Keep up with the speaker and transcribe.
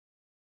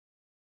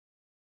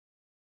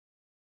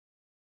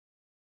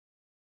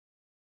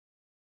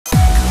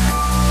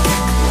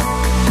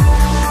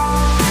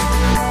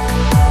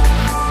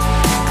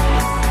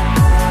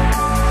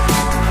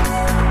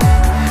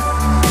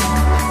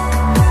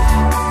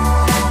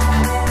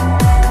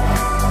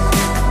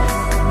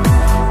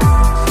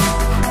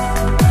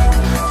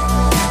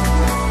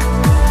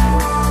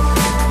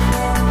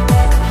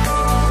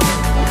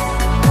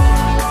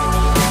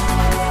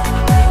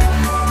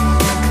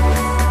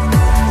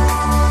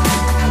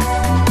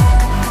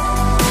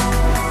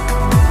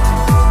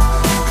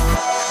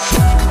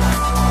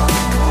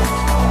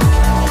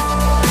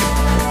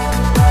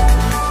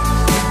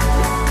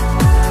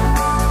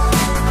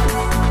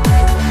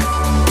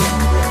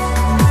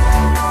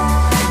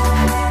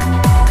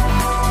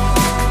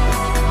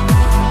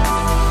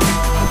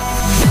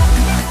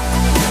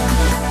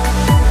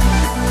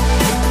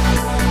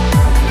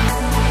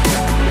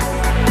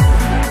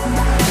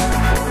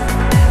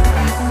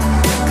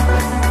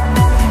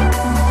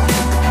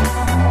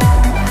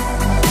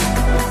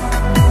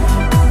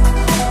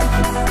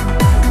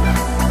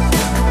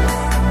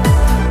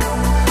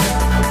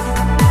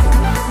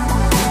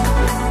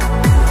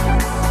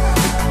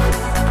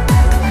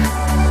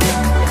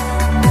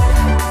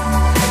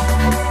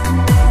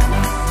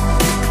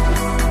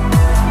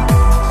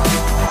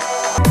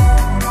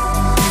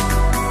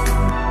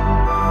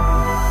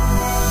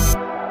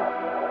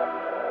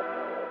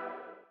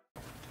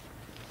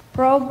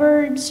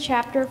Proverbs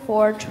chapter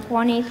 4,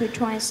 20 through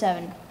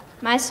 27.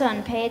 My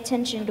son, pay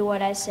attention to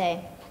what I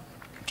say.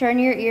 Turn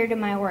your ear to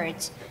my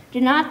words. Do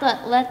not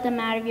let them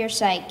out of your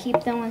sight.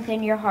 Keep them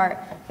within your heart,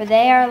 for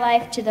they are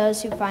life to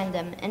those who find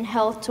them, and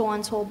health to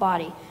one's whole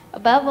body.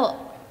 Above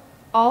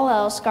all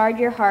else, guard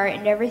your heart,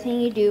 and everything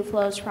you do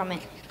flows from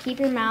it. Keep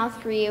your mouth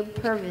free of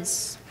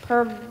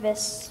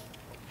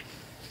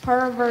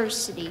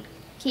perversity.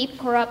 Keep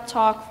corrupt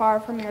talk far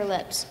from your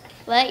lips.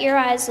 Let your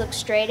eyes look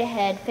straight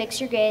ahead.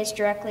 Fix your gaze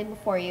directly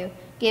before you.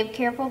 Give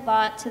careful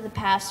thought to the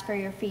path for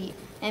your feet,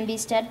 and be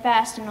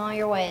steadfast in all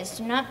your ways.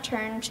 Do not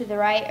turn to the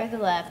right or the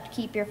left.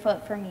 Keep your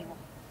foot from evil.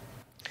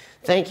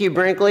 Thank you,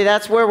 Brinkley.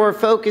 That's where we're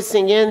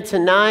focusing in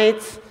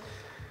tonight.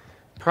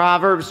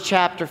 Proverbs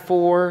chapter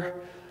 4.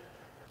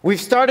 We've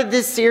started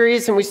this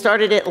series, and we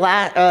started it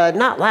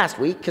not last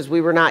week, because we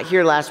were not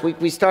here last week.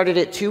 We started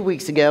it 2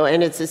 weeks ago,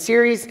 and it's a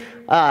series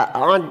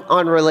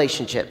on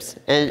relationships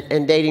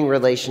and dating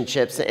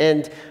relationships.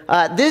 And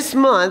this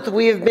month,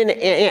 we have been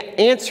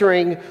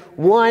answering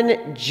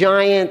one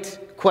giant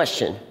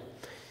question.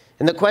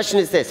 And the question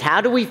is this: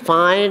 how do we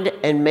find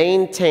and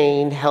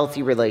maintain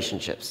healthy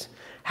relationships?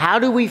 How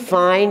do we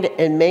find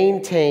and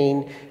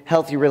maintain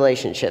healthy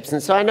relationships?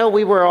 And so I know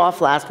we were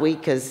off last week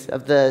because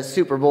of the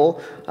Super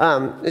Bowl.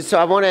 So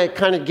I want to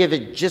kind of give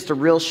it just a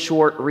real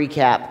short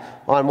recap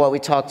on what we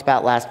talked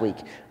about last week,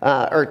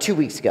 or 2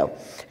 weeks ago.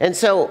 And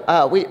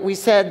so we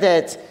said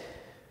that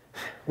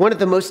one of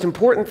the most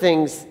important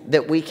things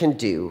that we can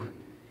do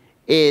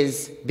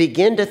is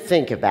begin to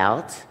think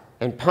about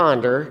and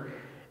ponder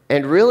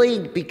and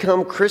really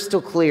become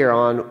crystal clear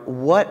on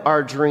what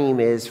our dream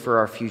is for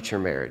our future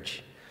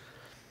marriage.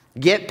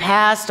 Get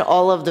past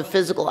all of the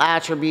physical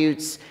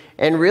attributes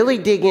and really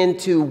dig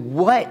into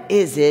what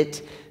is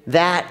it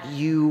that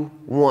you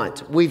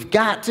want. We've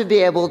got to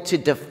be able to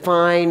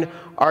define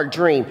our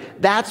dream.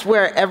 That's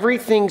where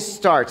everything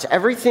starts.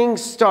 Everything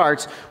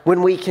starts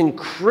when we can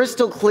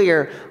crystal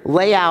clear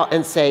lay out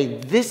and say,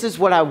 this is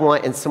what I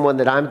want in someone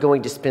that I'm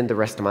going to spend the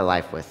rest of my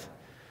life with.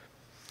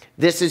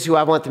 This is who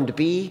I want them to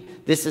be.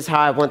 This is how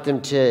I want them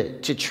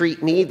to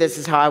treat me. This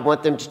is how I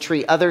want them to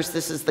treat others.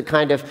 This is the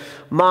kind of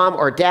mom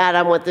or dad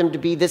I want them to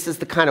be. This is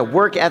the kind of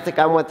work ethic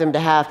I want them to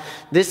have.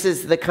 This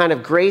is the kind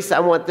of grace I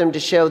want them to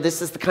show. This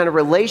is the kind of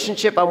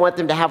relationship I want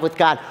them to have with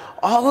God.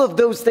 All of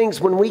those things,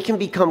 when we can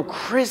become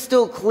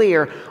crystal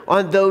clear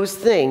on those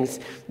things,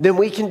 then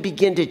we can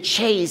begin to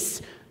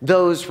chase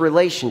those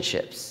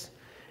relationships.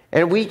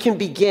 And we can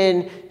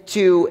begin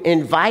to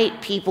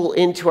invite people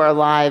into our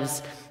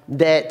lives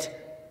that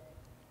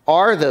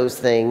are those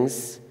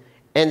things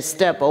and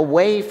step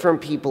away from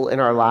people in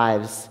our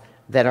lives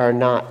that are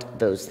not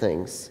those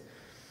things.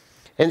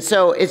 And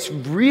so it's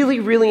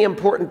really, really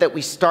important that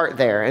we start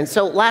there. And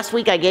so last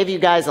week I gave you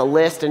guys a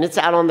list, and it's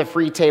out on the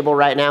free table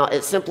right now.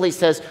 It simply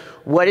says,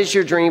 what is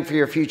your dream for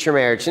your future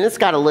marriage? And it's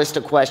got a list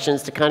of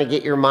questions to kind of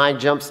get your mind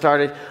jump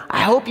started.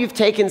 I hope you've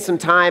taken some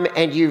time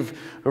and you've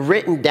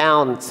written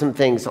down some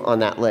things on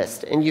that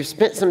list, and you've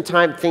spent some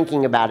time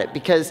thinking about it,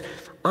 because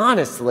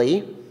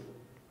honestly,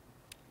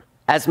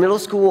 as middle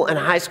school and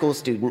high school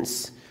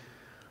students,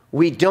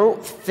 we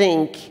don't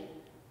think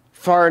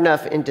far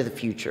enough into the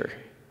future.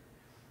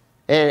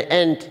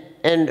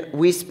 And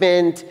we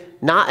spend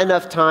not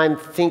enough time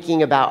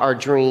thinking about our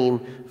dream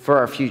for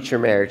our future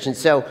marriage. And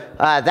so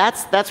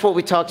that's what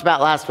we talked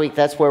about last week.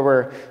 That's where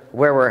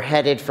we're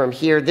headed from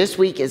here. This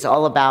week is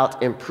all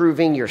about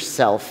improving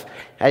yourself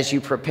as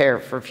you prepare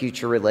for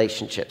future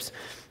relationships.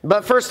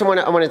 But first, I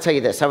want to tell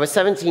you this. I was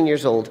 17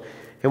 years old.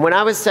 And when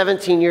I was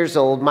 17 years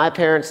old, my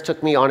parents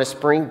took me on a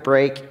spring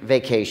break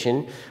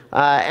vacation,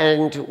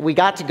 and we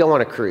got to go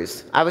on a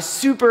cruise. I was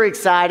super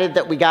excited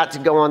that we got to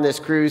go on this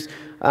cruise,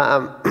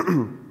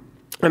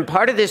 and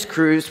part of this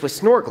cruise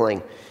was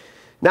snorkeling.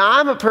 Now,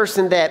 I'm a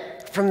person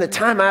that from the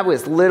time I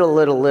was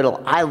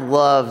little, I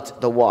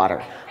loved the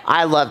water.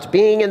 I loved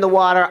being in the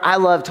water. I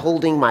loved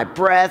holding my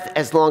breath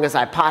as long as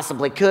I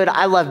possibly could.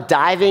 I loved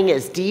diving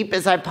as deep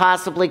as I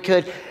possibly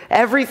could.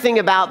 Everything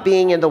about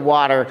being in the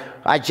water,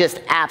 I just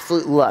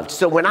absolutely loved.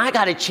 So when I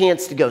got a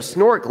chance to go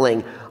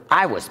snorkeling,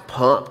 I was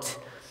pumped.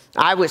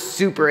 I was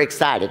super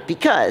excited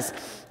because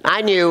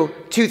I knew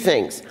two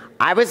things.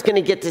 I was going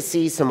to get to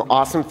see some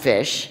awesome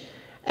fish,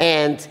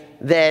 and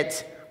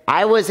that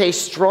I was a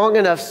strong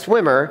enough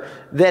swimmer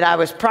that I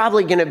was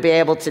probably going to be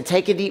able to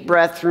take a deep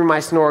breath through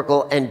my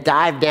snorkel and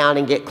dive down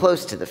and get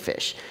close to the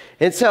fish.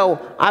 And so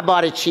I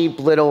bought a cheap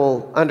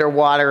little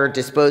underwater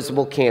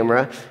disposable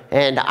camera,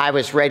 and I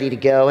was ready to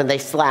go, and they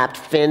slapped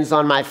fins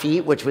on my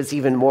feet, which was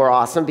even more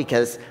awesome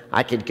because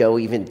I could go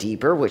even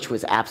deeper, which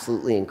was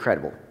absolutely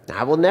incredible.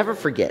 I will never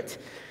forget.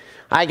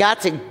 I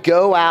got to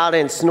go out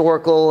and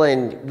snorkel,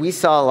 and we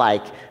saw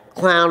like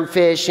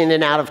clownfish in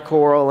and out of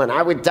coral, and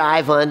I would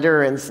dive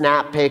under and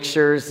snap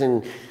pictures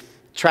and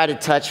try to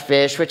touch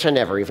fish, which I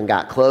never even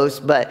got close,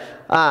 but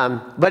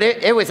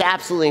it was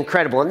absolutely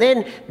incredible. And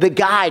then the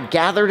guide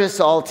gathered us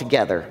all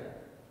together,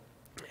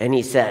 and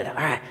he said, all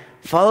right,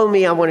 follow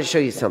me, I want to show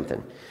you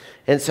something.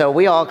 And so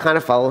we all kind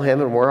of follow him,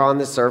 and we're on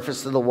the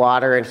surface of the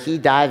water, and he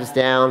dives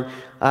down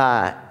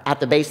at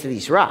the base of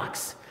these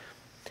rocks.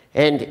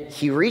 And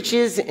he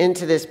reaches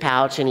into this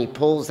pouch and he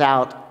pulls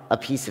out a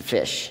piece of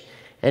fish.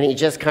 And he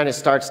just kind of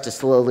starts to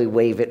slowly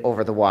wave it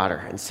over the water.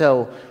 And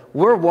so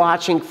we're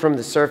watching from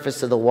the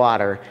surface of the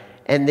water,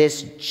 and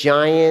this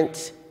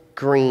giant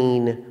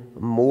green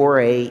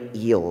moray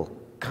eel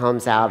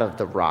comes out of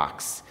the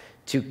rocks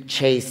to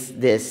chase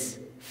this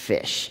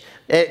fish.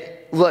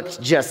 It looks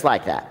just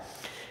like that.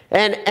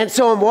 And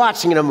so I'm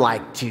watching and I'm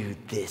like,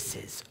 dude, this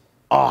is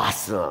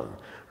awesome,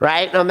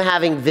 right? And I'm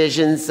having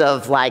visions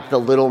of like the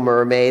Little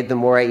Mermaid, the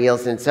moray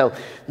eels. And so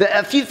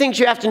a few things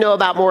you have to know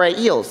about moray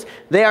eels.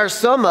 They are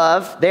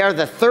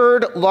the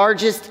third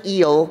largest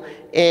eel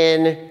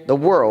in the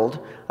world.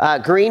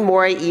 Green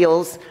moray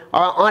eels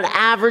are on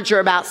average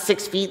are about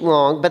 6 feet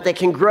long, but they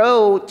can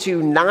grow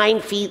to 9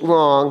 feet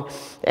long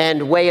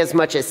and weigh as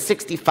much as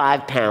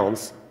 65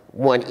 pounds,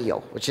 one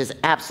eel, which is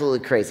absolutely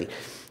crazy.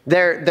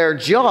 Their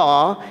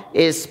jaw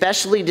is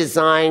specially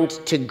designed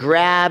to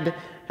grab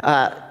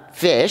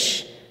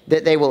fish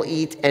that they will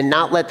eat and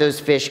not let those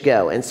fish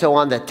go. And so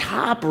on the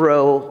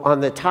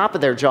top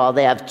of their jaw,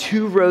 they have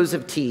 2 rows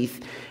of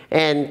teeth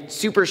and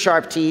super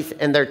sharp teeth,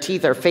 and their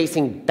teeth are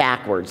facing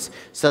backwards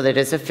so that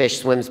as a fish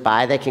swims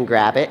by, they can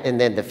grab it and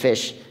then the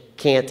fish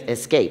can't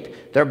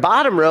escape. Their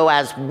bottom jaw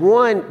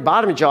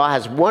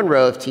has 1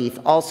 row of teeth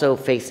also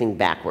facing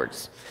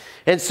backwards.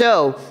 And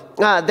so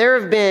they're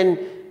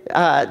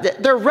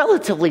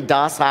relatively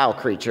docile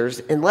creatures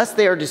unless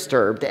they are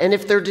disturbed. And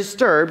if they're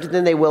disturbed,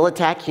 then they will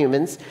attack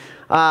humans.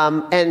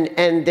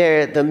 And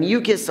the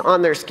mucus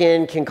on their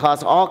skin can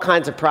cause all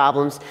kinds of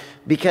problems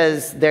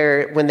because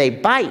when they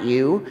bite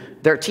you,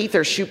 their teeth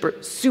are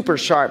super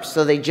sharp,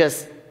 so they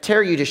just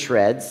tear you to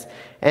shreds.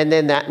 And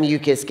then that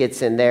mucus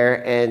gets in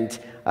there, and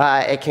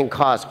it can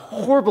cause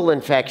horrible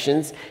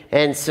infections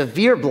and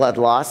severe blood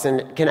loss,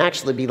 and can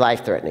actually be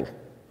life-threatening.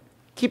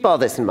 Keep all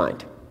this in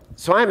mind.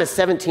 So I'm a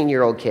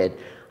 17-year-old kid.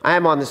 I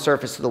am on the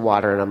surface of the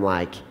water, and I'm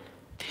like,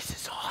 this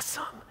is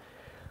awesome.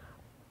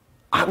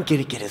 I'm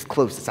going to get as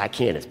close as I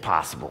can as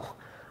possible.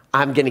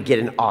 I'm going to get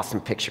an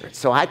awesome picture.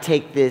 So I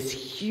take this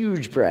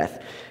huge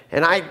breath,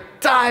 and I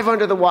dive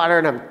under the water,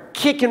 and I'm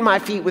kicking my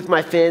feet with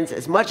my fins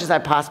as much as I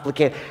possibly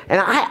can.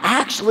 And I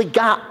actually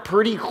got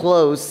pretty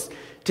close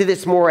to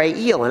this moray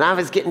eel, and I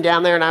was getting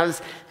down there, and I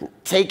was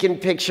taking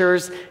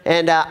pictures,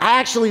 and I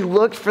actually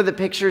looked for the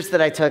pictures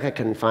that I took. I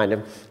couldn't find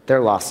them.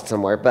 They're lost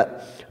somewhere.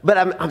 But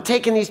I'm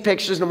taking these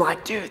pictures, and I'm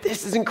like, dude,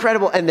 this is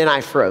incredible. And then I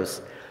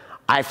froze.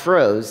 I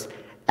froze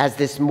as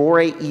this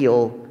moray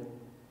eel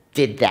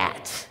did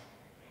that.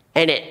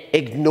 And it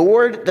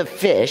ignored the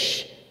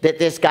fish that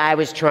this guy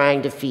was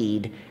trying to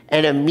feed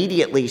and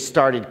immediately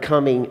started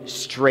coming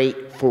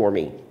straight for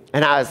me.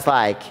 And I was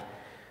like,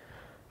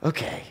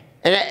 okay.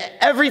 And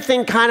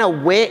everything kind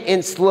of went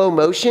in slow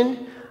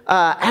motion.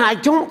 And I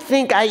don't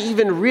think I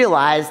even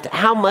realized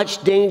how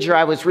much danger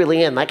I was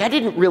really in. Like, I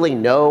didn't really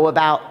know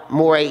about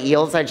moray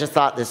eels. I just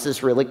thought this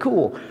is really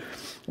cool.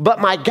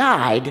 But my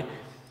guide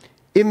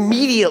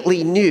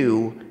immediately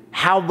knew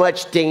how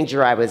much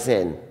danger I was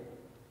in.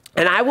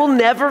 And I will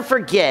never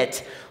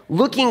forget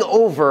looking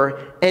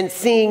over and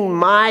seeing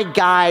my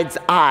guide's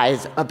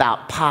eyes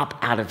about pop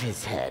out of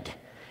his head.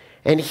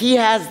 And he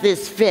has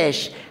this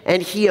fish,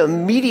 and he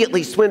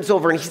immediately swims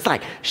over, and he's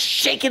like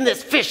shaking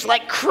this fish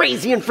like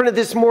crazy in front of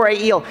this moray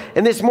eel.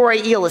 And this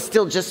moray eel is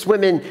still just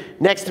swimming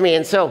next to me.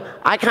 And so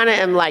I kind of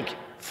am like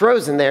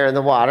frozen there in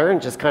the water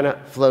and just kind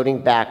of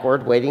floating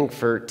backward, waiting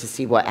to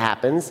see what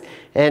happens.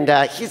 And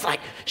he's like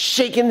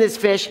shaking this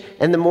fish,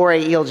 and the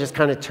moray eel just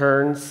kind of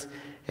turns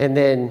and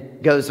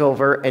then goes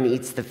over and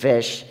eats the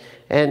fish.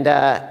 And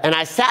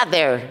I sat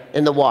there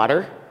in the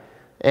water,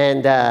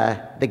 and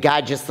the guy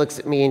just looks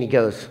at me and he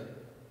goes,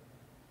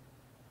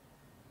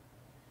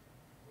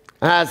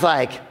 and I was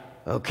like,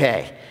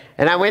 okay.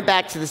 And I went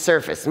back to the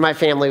surface, and my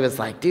family was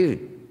like,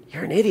 dude,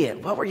 you're an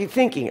idiot. What were you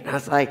thinking? And I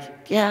was like,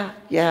 yeah,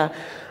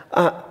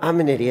 I'm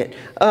an idiot.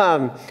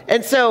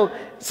 And so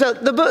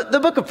the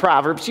book of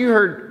Proverbs, you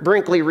heard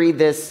Brinkley read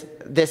this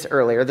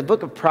earlier. The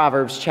book of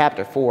Proverbs,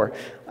 chapter 4,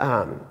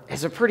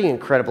 is a pretty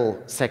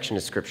incredible section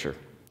of scripture.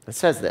 It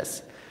says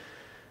this: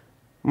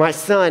 my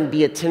son,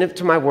 be attentive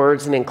to my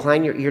words and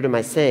incline your ear to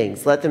my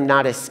sayings. Let them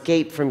not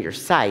escape from your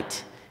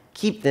sight.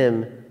 Keep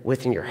them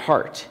within your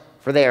heart,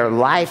 for they are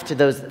life to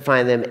those that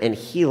find them and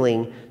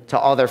healing to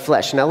all their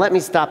flesh. Now let me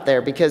stop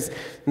there, because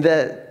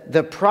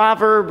the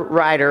proverb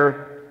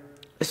writer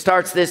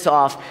starts this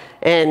off,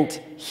 and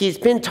he's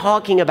been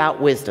talking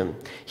about wisdom.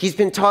 He's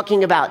been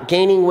talking about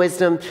gaining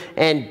wisdom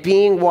and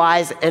being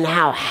wise, and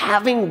how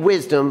having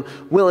wisdom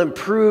will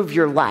improve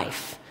your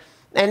life.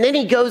 And then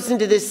he goes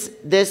into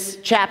this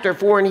chapter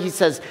 4, and he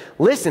says,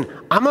 listen,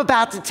 I'm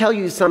about to tell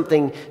you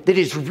something that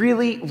is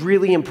really,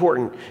 really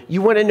important.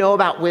 You want to know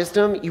about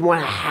wisdom? You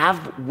want to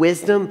have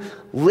wisdom?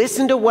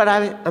 Listen to what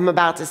I'm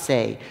about to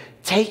say.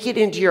 Take it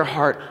into your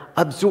heart,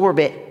 absorb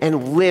it,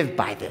 and live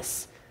by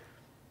this.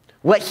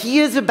 What he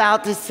is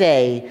about to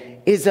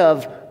say is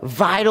of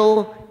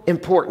vital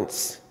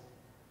importance.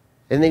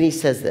 And then he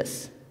says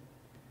this: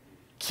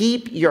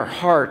 keep your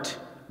heart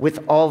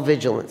with all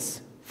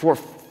vigilance, for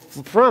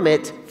from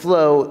it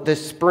flow the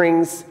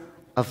springs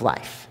of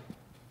life.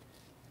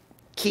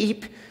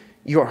 Keep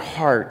your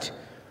heart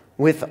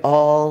with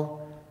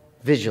all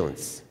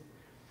vigilance.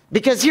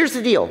 Because here's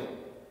the deal.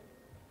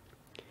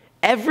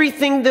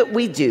 Everything that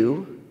we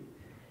do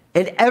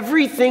and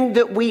everything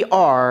that we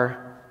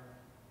are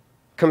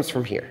comes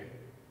from here.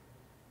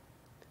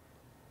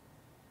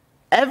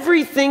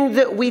 Everything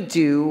that we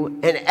do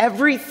and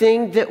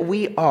everything that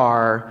we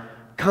are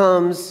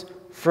comes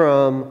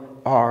from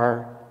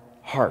our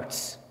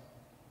hearts.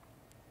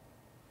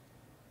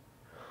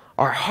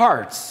 Our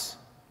hearts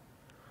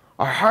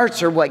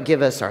are what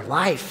give us our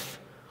life.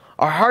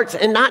 Our hearts,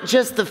 and not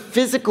just the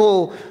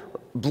physical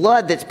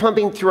blood that's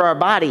pumping through our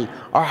body.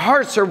 Our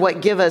hearts are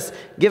what give us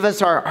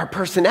our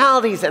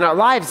personalities and our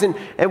lives. And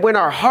when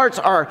our hearts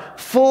are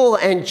full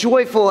and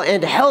joyful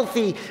and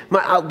healthy,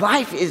 our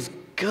life is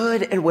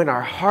good. And when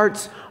our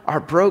hearts are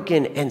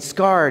broken and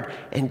scarred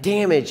and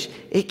damaged,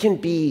 it can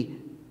be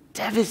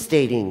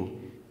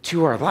devastating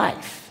to our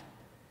life.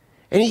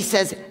 And he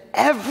says,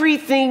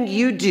 everything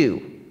you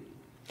do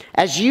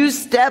as you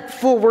step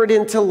forward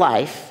into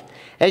life,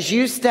 as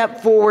you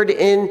step forward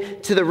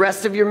into the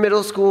rest of your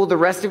middle school, the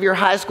rest of your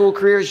high school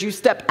career, as you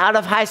step out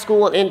of high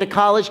school and into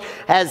college,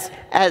 as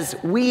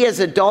we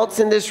as adults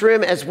in this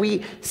room, as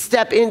we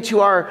step into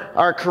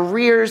our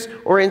careers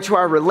or into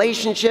our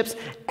relationships,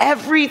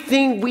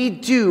 everything we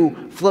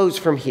do flows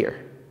from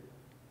here.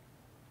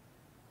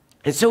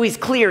 And so he's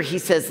clear. He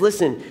says,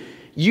 listen,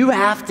 you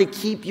have to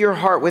keep your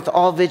heart with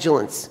all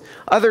vigilance.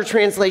 Other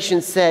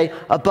translations say,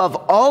 above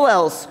all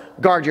else,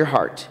 guard your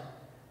heart.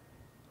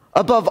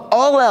 Above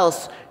all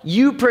else,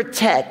 you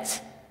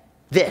protect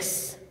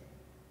this.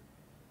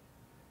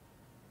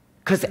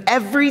 Because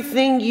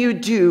everything you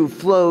do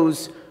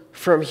flows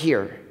from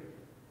here.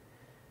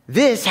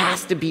 This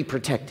has to be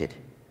protected.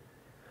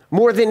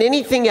 More than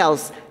anything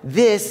else,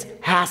 this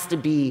has to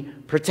be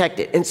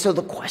protected. And so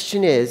the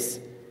question is,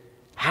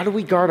 how do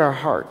we guard our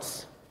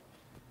hearts?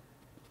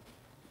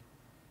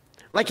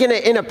 Like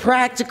in a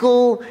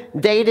practical,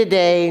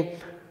 day-to-day,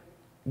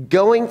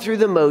 going through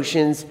the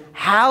motions,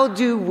 how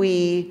do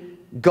we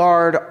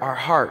guard our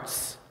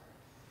hearts?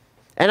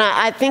 And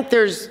I think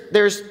there's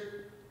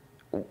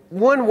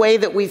one way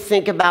that we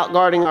think about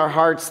guarding our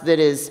hearts that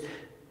is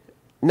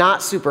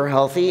not super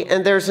healthy,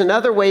 and there's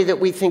another way that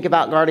we think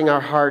about guarding our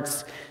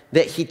hearts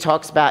that he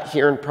talks about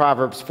here in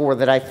Proverbs 4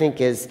 that I think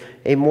is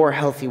a more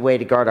healthy way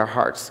to guard our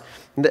hearts.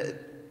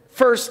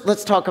 First,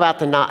 let's talk about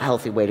the not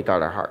healthy way to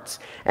guard our hearts.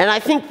 And I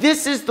think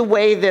this is the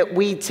way that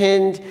we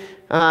tend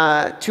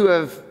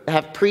to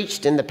have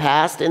preached in the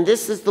past, and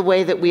this is the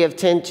way that we have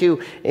tend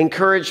to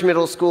encourage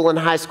middle school and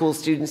high school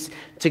students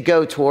to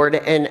go toward,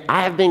 and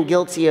I have been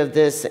guilty of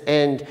this,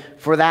 and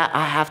for that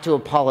I have to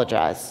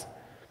apologize,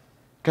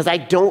 because I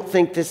don't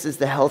think this is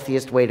the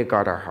healthiest way to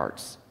guard our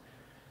hearts.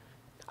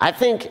 I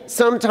think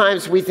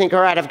sometimes we think,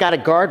 all right, I've got to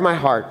guard my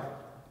heart,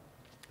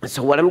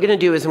 so what I'm going to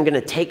do is I'm going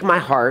to take my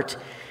heart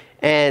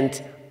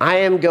and I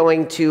am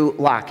going to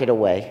lock it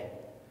away.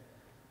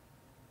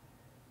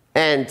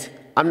 And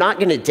I'm not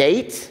going to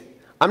date.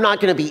 I'm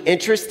not going to be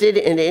interested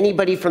in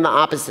anybody from the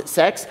opposite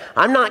sex.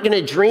 I'm not going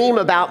to dream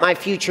about my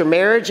future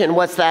marriage and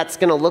what that's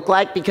going to look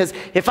like, because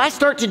if I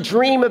start to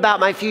dream about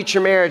my future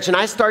marriage and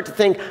I start to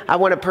think I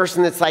want a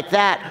person that's like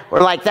that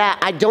or like that,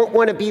 I don't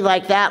want to be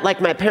like that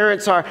like my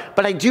parents are,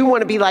 but I do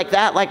want to be like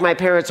that like my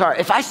parents are.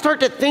 If I start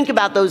to think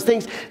about those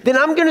things, then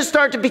I'm going to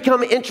start to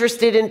become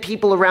interested in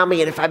people around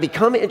me. And if I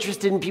become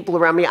interested in people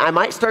around me, I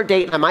might start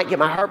dating, I might get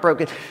my heart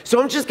broken. So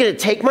I'm just going to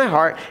take my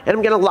heart and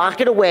I'm going to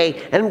lock it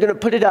away and I'm going to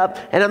put it up,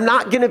 and I'm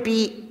not going to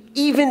be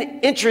even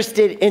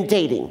interested in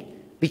dating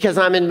because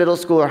I'm in middle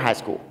school or high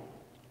school.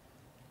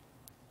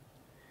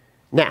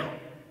 Now,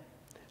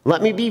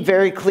 let me be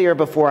very clear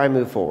before I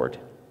move forward.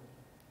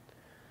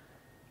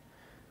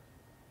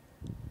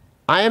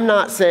 I am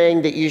not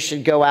saying that you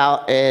should go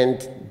out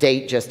and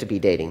date just to be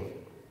dating.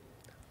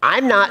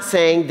 I'm not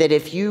saying that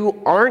if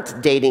you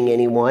aren't dating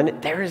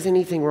anyone, there is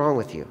anything wrong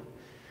with you.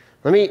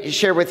 Let me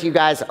share with you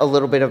guys a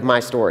little bit of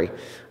my story.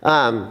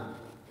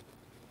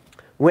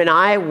 When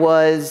I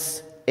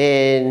was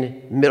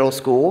in middle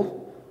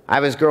school,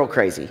 I was girl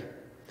crazy.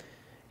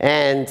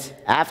 And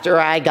after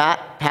I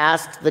got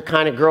past the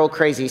kind of girl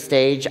crazy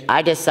stage,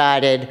 I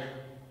decided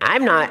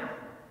I'm not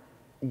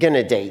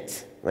gonna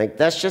date. Like,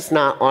 that's just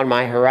not on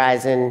my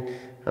horizon.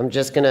 I'm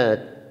just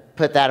gonna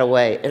put that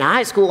away. In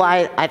high school,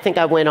 I think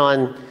I went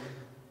on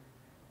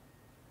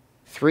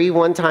 3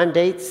 one-time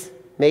dates,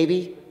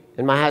 maybe,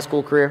 in my high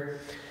school career.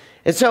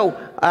 And so,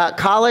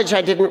 college,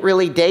 I didn't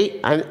really date.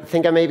 I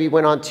think I maybe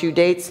went on 2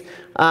 dates.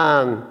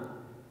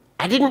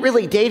 I didn't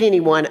really date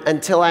anyone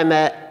until I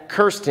met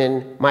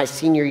Kirsten my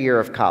senior year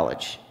of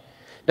college.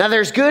 Now,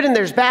 there's good and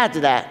there's bad to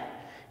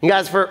that. You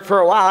guys, for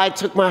a while, I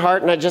took my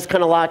heart and I just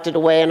kind of locked it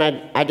away, and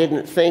I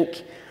didn't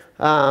think,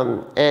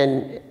 and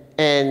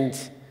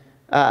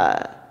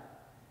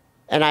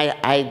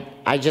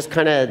I just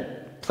kind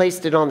of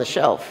placed it on the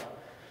shelf.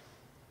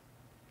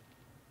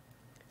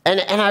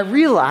 And I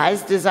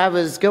realized as I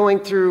was going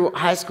through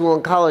high school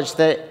and college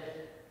that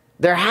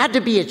there had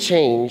to be a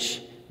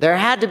change There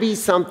had to be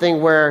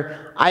something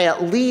where I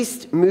at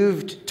least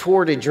moved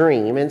toward a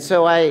dream. And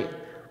so I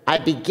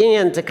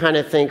began to kind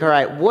of think, all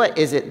right, what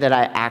is it that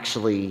I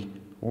actually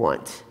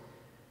want?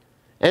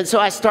 And so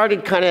I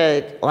started kind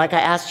of, like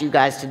I asked you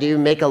guys to do,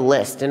 make a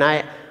list. And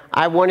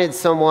I wanted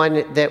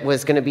someone that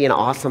was going to be an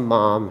awesome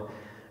mom.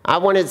 I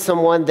wanted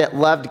someone that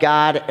loved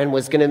God and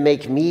was going to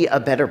make me a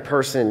better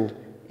person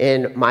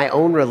in my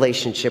own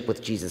relationship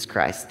with Jesus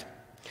Christ.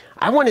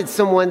 I wanted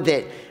someone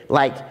that,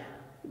 like,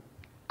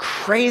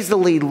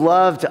 crazily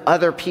loved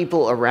other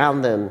people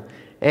around them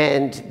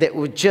and that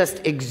would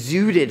just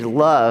exuded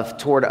love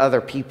toward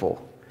other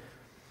people.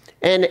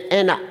 And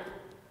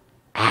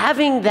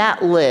having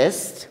that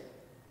list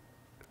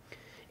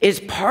is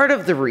part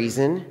of the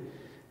reason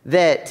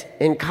that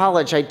in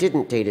college I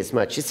didn't date as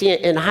much. You see,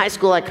 in high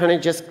school I kind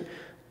of just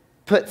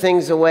put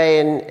things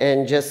away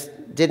and just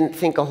didn't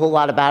think a whole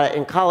lot about it.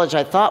 In college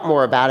I thought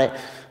more about it.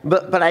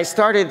 But I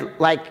started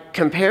like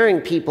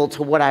comparing people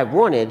to what I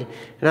wanted,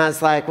 and I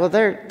was like, well,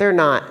 they're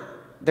not,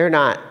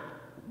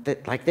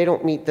 like they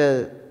don't meet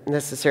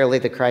necessarily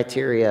the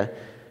criteria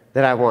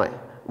that I want.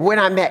 When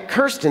I met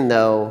Kirsten,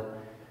 though,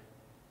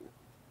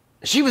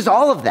 she was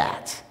all of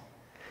that.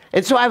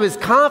 And so I was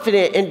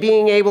confident in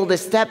being able to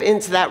step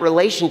into that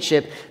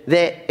relationship,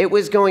 that it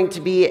was going to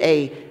be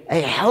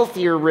a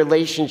healthier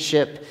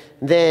relationship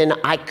than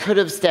I could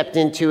have stepped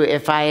into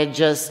if I had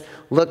just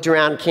looked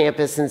around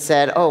campus and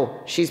said, oh,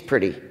 she's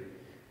pretty.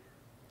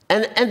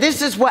 And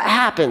this is what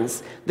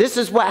happens. This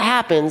is what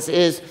happens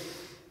is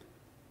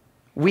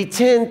we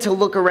tend to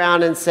look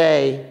around and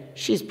say,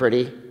 she's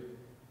pretty.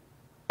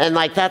 And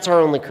like, that's our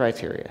only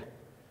criteria.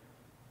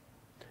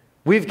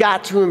 We've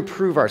got to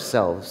improve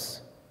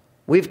ourselves.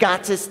 We've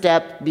got to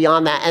step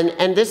beyond that.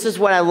 And this is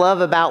what I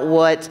love about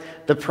what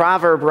the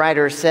proverb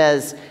writer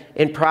says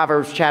in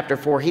Proverbs chapter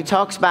 4. He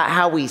talks about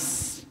how we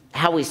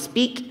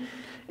speak,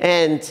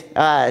 and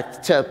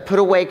to put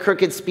away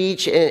crooked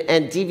speech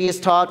and devious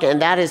talk, and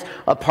that is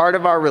a part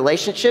of our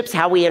relationships,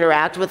 how we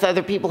interact with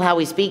other people, how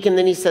we speak. And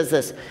then he says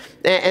this,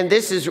 and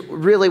this is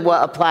really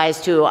what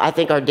applies to, I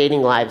think, our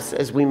dating lives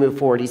as we move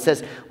forward. He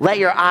says, let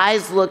your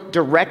eyes look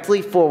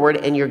directly forward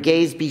and your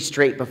gaze be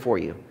straight before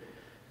you.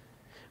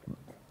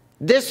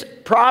 This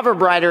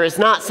proverb writer is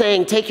not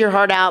saying take your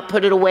heart out,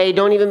 put it away,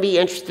 don't even be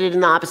interested in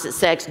the opposite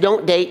sex,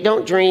 don't date,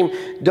 don't dream,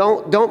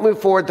 don't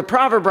move forward. The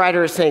proverb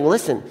writer is saying,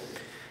 listen,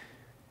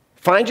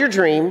 find your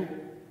dream,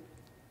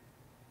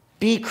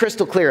 be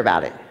crystal clear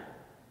about it.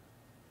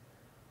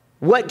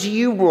 What do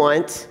you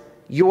want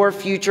your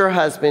future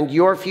husband,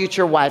 your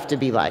future wife to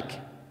be like?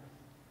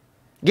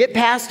 Get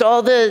past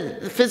all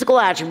the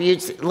physical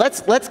attributes.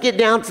 Let's get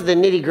down to the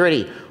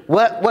nitty-gritty.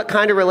 What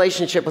kind of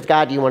relationship with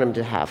God do you want him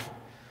to have?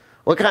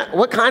 What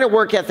kind of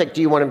work ethic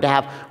do you want them to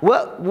have?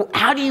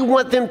 How do you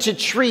want them to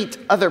treat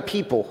other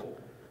people?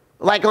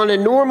 Like on a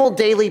normal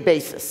daily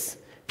basis.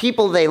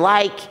 People they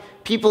like,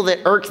 people that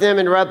irk them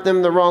and rub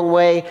them the wrong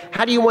way.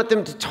 How do you want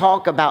them to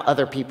talk about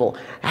other people?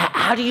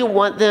 How do you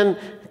want them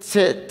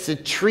to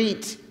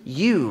treat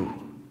you?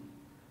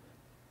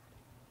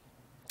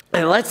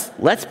 And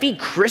let's be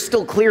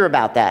crystal clear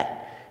about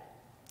that.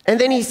 And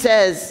then he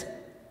says,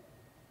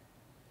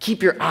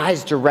 keep your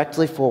eyes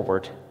directly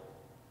forward.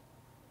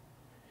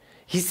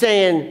 He's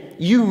saying,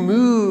 you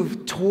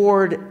move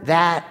toward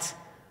that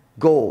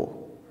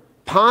goal.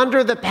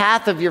 Ponder the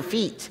path of your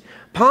feet.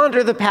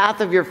 Ponder the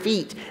path of your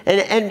feet.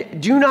 And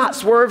do not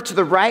swerve to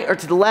the right or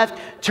to the left.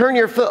 Turn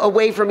your foot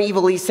away from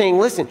evil. He's saying,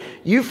 listen,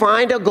 you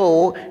find a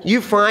goal, you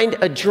find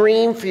a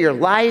dream for your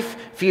life,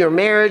 for your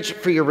marriage,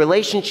 for your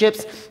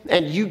relationships,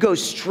 and you go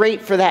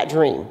straight for that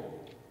dream.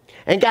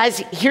 And guys,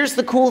 here's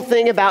the cool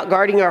thing about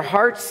guarding our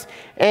hearts,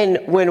 and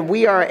when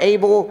we are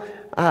able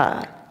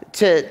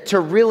to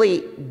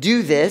really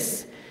do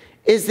this,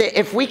 is that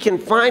if we can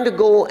find a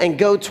goal and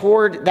go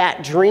toward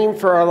that dream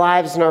for our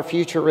lives and our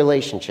future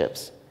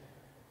relationships,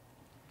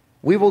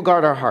 we will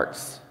guard our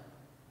hearts.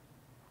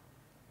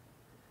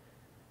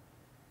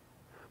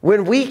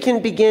 When we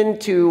can begin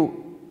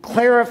to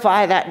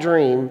clarify that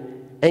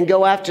dream and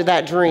go after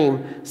that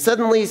dream,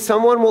 suddenly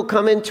someone will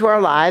come into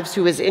our lives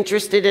who is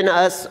interested in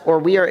us, or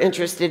we are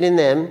interested in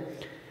them,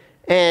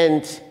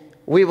 and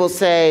we will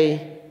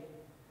say,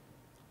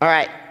 all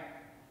right,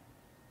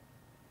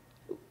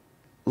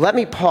 let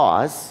me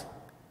pause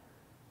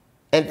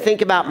and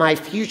think about my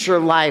future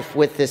life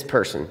with this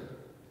person.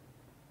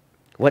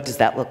 What does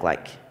that look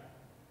like?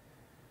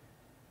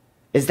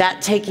 Is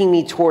that taking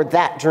me toward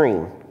that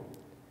dream?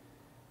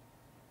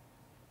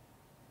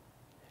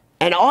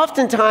 And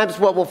oftentimes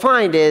what we'll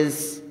find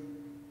is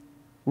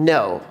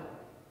no.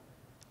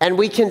 And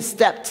we can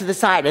step to the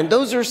side. And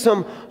those are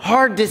some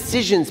hard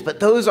decisions, but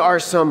those are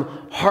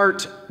some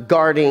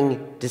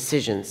heart-guarding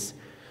decisions.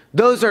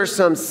 Those are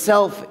some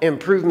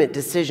self-improvement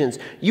decisions.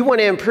 You want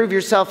to improve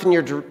yourself in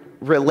your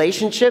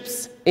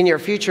relationships, in your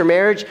future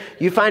marriage.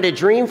 You find a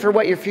dream for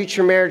what your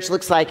future marriage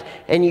looks like,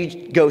 and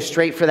you go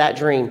straight for that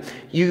dream.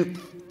 You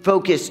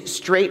focus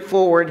straight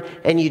forward,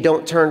 and you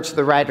don't turn to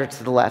the right or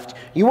to the left.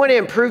 You want to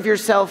improve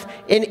yourself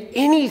in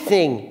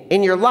anything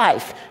in your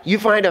life. You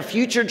find a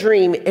future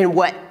dream in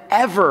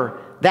whatever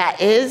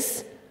that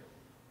is,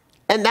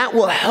 and that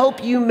will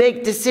help you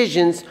make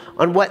decisions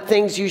on what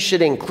things you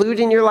should include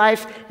in your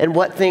life and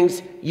what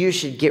things you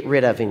should get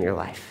rid of in your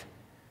life.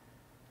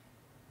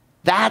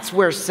 That's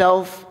where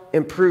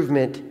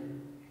self-improvement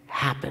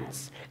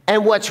happens.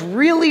 And what's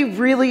really,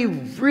 really,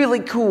 really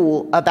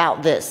cool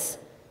about this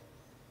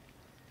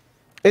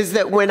is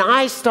that when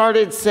I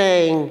started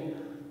saying,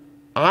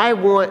 I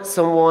want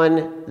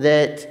someone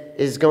that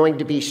is going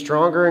to be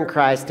stronger in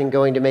Christ and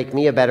going to make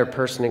me a better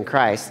person in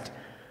Christ,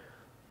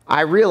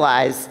 I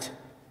realized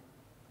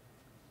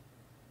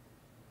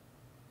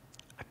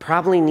I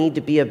probably need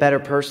to be a better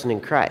person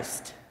in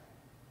Christ.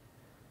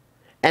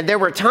 And there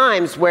were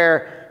times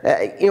where,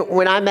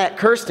 when I met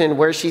Kirsten,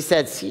 where she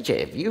said,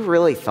 CJ, have you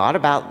really thought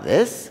about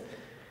this?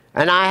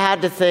 And I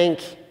had to think,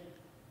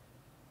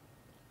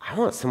 I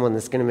want someone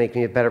that's going to make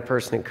me a better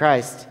person in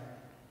Christ.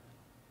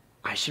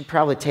 I should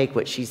probably take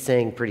what she's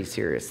saying pretty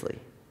seriously.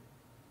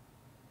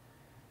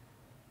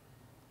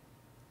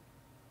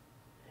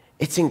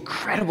 It's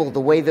incredible the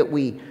way that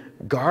we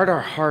guard our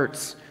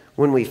hearts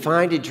when we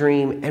find a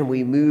dream and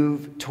we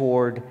move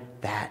toward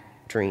that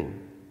dream.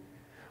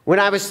 When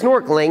I was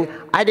snorkeling,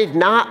 I did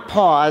not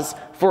pause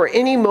for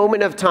any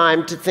moment of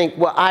time to think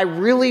what I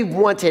really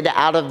wanted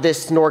out of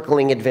this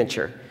snorkeling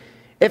adventure.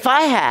 If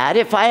I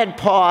had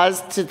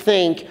paused to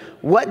think,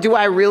 what do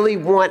I really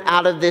want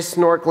out of this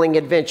snorkeling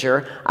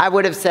adventure? I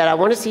would have said, I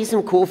want to see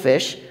some cool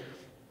fish.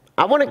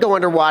 I want to go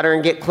underwater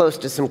and get close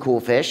to some cool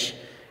fish.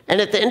 And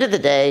at the end of the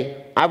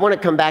day, I want to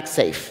come back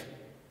safe.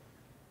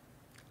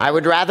 I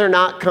would rather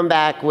not come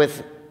back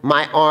with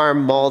my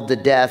arm mauled to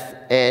death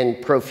and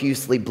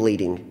profusely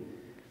bleeding.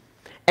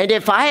 And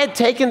if I had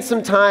taken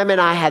some time and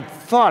I had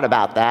thought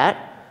about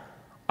that,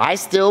 I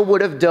still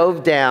would have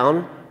dove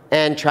down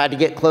and tried to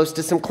get close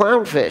to some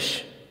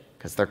clownfish,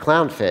 because they're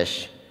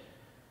clownfish.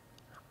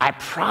 I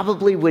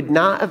probably would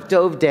not have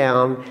dove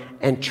down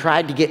and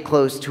tried to get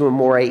close to a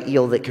moray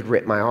eel that could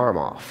rip my arm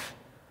off,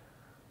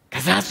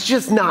 because that's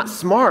just not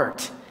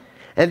smart.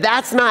 And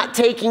that's not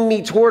taking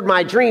me toward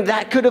my dream.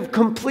 That could have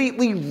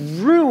completely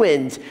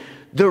ruined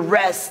the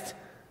rest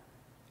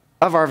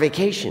of our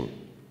vacation.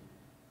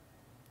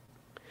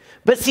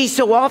 But see,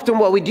 so often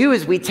what we do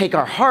is we take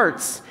our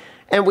hearts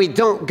and we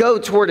don't go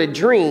toward a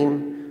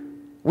dream.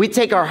 We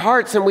take our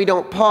hearts and we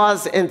don't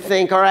pause and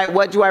think, all right,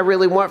 what do I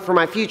really want for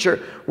my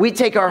future? We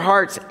take our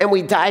hearts and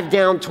we dive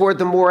down toward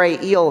the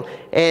moray eel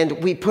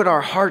and we put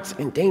our hearts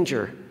in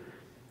danger.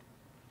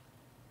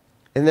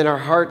 And then our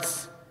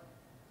hearts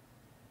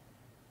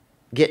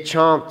get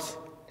chomped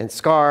and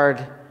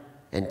scarred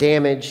and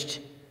damaged.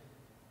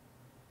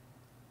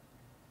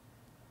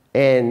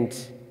 And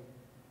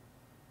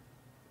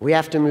we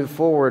have to move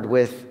forward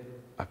with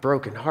a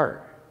broken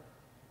heart.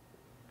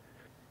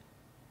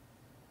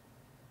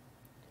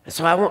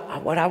 So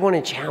what I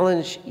want to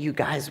challenge you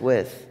guys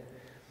with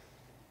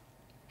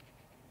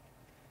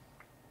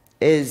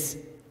is,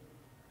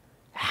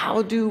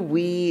 how do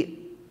we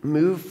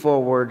move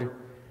forward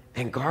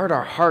and guard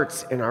our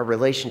hearts in our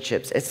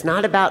relationships? It's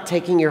not about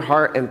taking your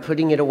heart and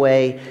putting it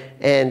away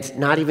and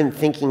not even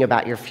thinking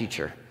about your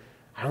future.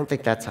 I don't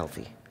think that's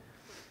healthy.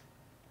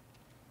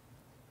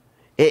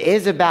 It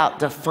is about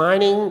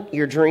defining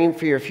your dream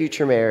for your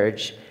future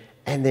marriage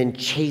and then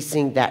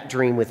chasing that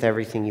dream with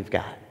everything you've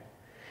got,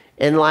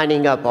 and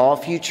lining up all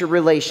future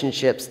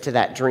relationships to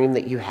that dream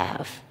that you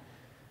have,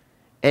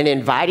 and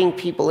inviting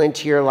people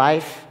into your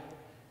life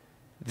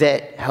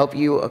that help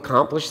you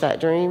accomplish that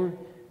dream,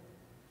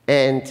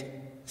 and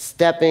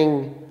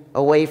stepping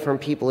away from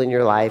people in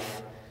your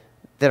life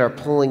that are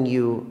pulling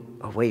you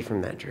away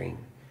from that dream.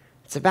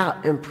 It's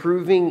about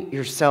improving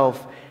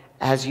yourself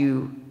as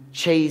you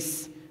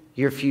chase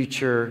your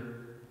future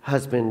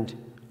husband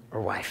or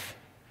wife.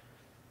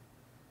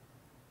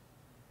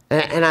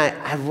 And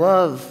I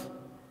love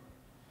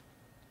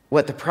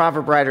what the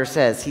proverb writer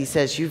says. He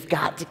says, you've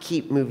got to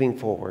keep moving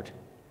forward.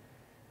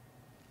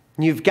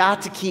 You've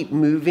got to keep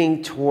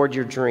moving toward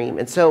your dream.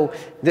 And so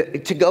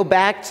to go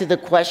back to the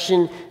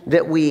question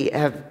that we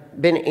have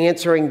been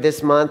answering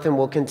this month and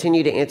will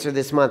continue to answer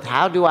this month,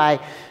 how do I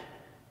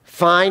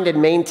find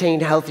and maintain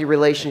healthy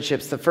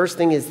relationships? The first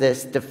thing is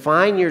this: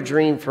 define your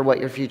dream for what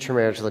your future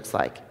marriage looks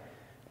like.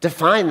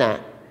 Define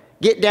that.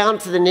 Get down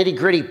to the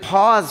nitty-gritty.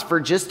 Pause for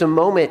just a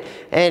moment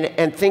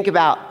and think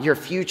about your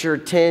future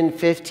 10,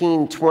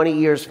 15, 20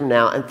 years from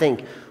now and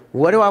think,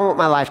 what do I want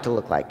my life to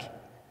look like?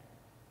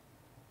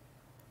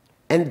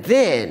 And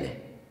then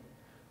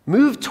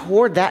move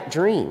toward that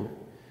dream.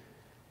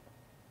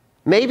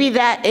 Maybe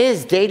that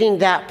is dating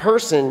that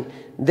person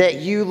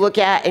that you look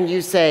at and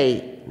you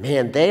say,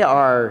 man, they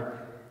are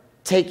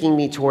taking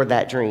me toward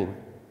that dream.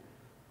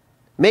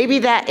 Maybe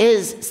that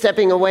is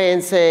stepping away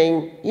and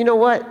saying, you know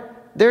what?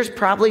 There's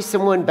probably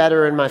someone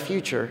better in my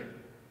future.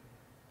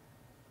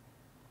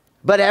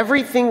 But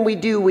everything we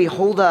do, we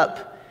hold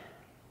up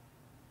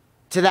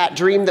to that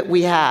dream that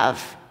we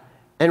have,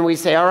 and we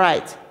say, all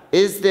right,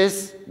 is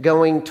this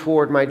going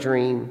toward my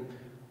dream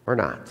or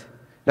not?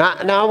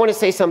 Now I want to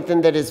say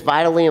something that is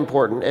vitally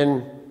important,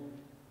 and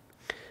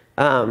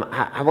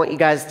I want you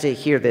guys to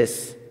hear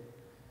this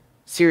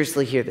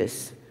seriously hear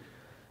this.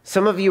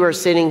 Some of you are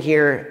sitting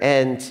here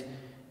and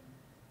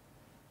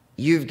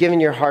you've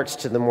given your hearts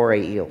to the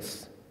moray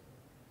eels.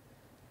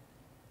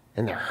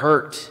 And they're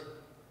hurt,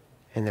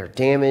 and they're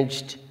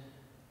damaged,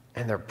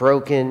 and they're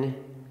broken.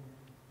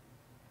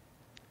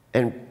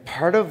 And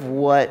part of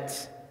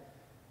what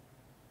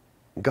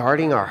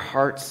guarding our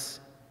hearts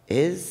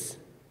is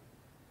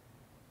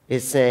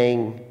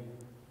saying,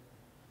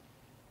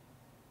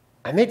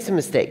 I made some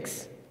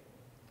mistakes.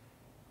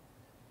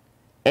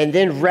 And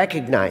then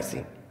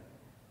recognizing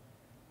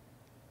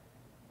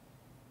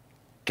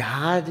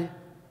God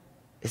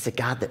is a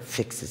God that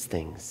fixes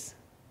things.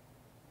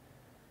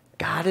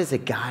 God is a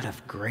God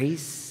of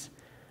grace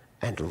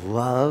and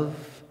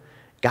love.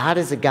 God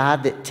is a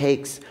God that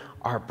takes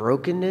our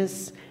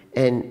brokenness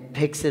and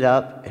picks it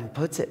up and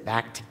puts it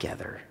back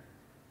together.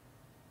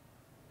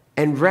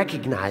 And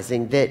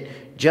recognizing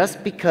that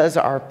just because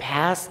our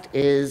past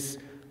is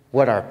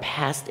what our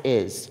past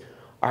is,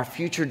 our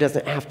future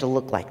doesn't have to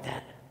look like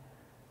that.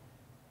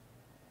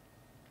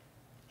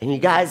 And you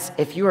guys,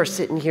 if you are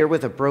sitting here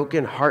with a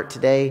broken heart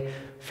today,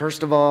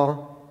 first of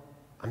all,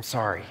 I'm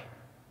sorry.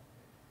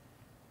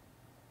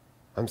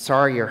 I'm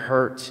sorry you're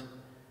hurt.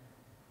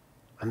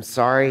 I'm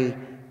sorry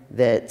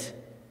that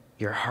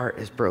your heart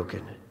is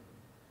broken.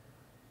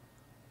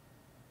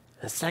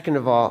 And second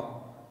of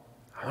all,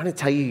 I want to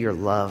tell you you're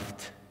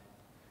loved.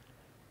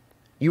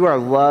 You are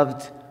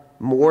loved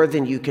more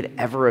than you could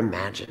ever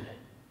imagine.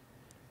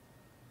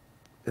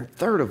 And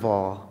third of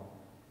all,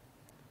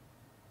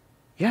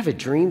 you have a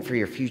dream for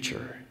your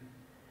future.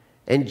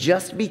 And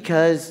just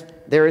because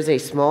there is a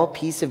small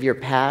piece of your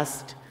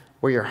past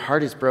where your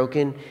heart is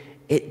broken,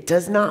 it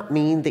does not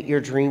mean that your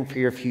dream for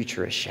your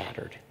future is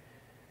shattered.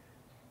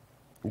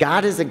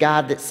 God is a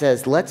God that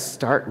says, let's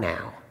start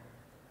now.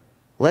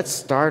 Let's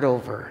start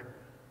over.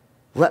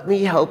 Let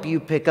me help you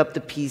pick up the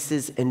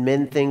pieces and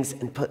mend things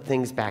and put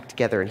things back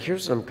together. And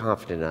here's what I'm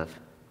confident of,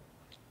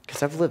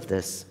 because I've lived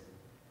this.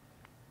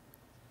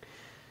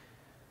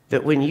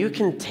 That when you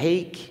can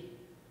take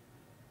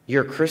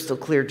your crystal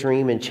clear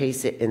dream and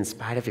chase it in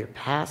spite of your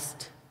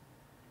past,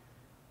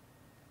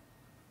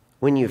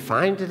 when you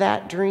find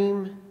that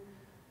dream,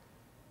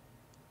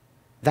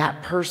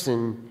 that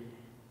person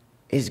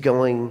is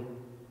going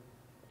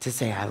to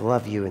say, I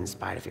love you in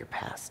spite of your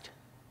past.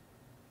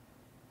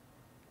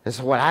 And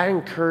so what I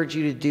encourage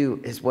you to do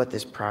is what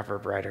this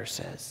proverb writer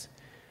says.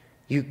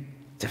 You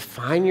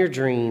define your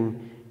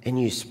dream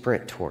and you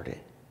sprint toward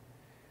it.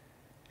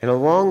 And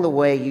along the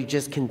way, you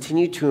just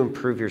continue to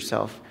improve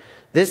yourself.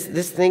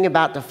 This thing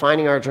about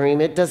defining our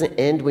dream, it doesn't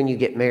end when you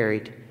get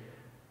married.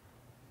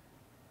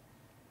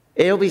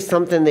 It'll be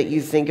something that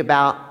you think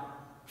about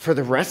for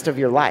the rest of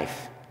your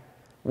life.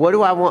 What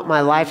do I want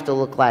my life to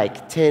look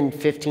like 10,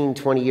 15,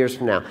 20 years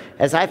from now?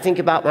 As I think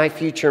about my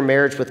future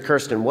marriage with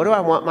Kirsten, what do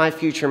I want my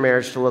future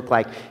marriage to look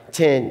like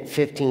 10,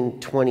 15,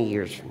 20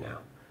 years from now?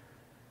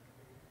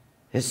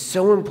 It's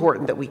so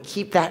important that we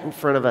keep that in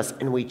front of us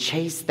and we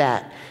chase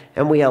that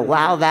and we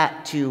allow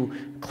that to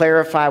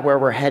clarify where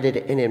we're headed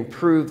and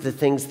improve the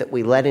things that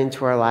we let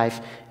into our life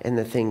and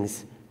the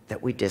things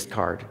that we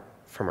discard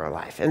from our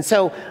life. And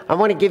so I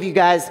want to give you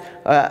guys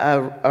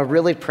a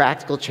really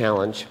practical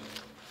challenge.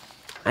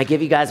 I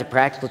give you guys a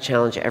practical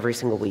challenge every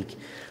single week.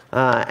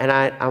 And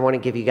I want to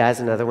give you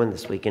guys another one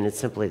this week, and it's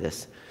simply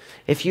this.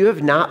 If you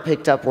have not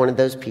picked up one of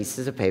those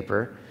pieces of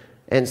paper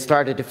and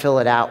started to fill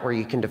it out where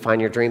you can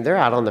define your dream, they're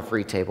out on the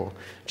free table.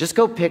 Just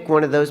go pick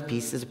one of those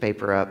pieces of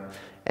paper up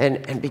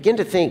and begin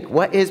to think,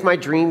 what is my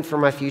dream for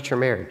my future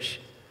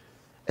marriage?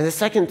 And the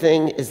second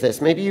thing is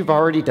this. Maybe you've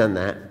already done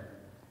that.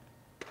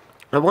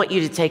 I want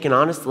you to take an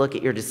honest look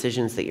at your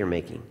decisions that you're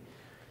making.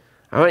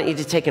 I want you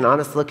to take an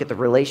honest look at the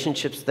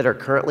relationships that are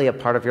currently a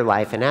part of your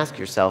life and ask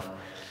yourself,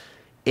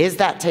 is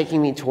that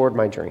taking me toward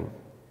my dream?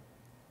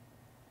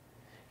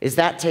 Is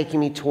that taking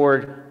me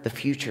toward the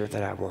future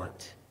that I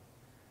want?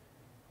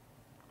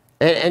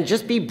 And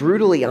just be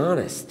brutally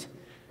honest.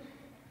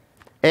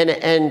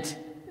 And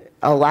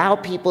allow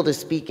people to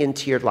speak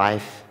into your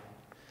life.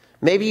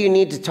 Maybe you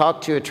need to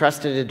talk to a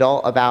trusted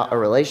adult about a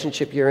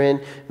relationship you're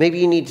in. Maybe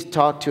you need to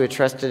talk to a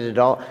trusted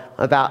adult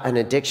about an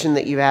addiction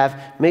that you have.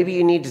 Maybe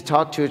you need to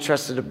talk to a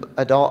trusted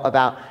adult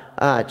about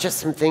just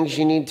some things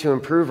you need to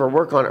improve or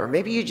work on. Or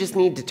maybe you just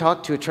need to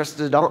talk to a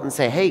trusted adult and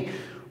say, hey,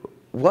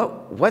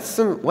 what's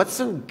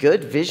some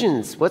good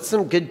visions? What's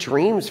some good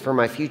dreams for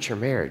my future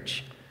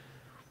marriage?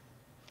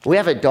 We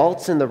have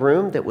adults in the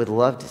room that would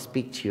love to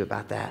speak to you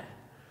about that.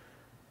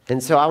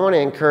 And so I want to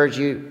encourage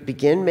you,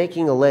 begin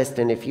making a list.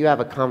 And if you have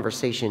a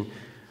conversation,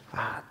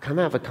 come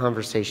have a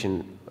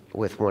conversation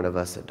with one of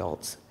us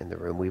adults in the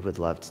room. We would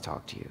love to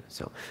talk to you.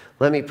 So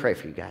let me pray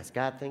for you guys.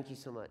 God, thank you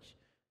so much.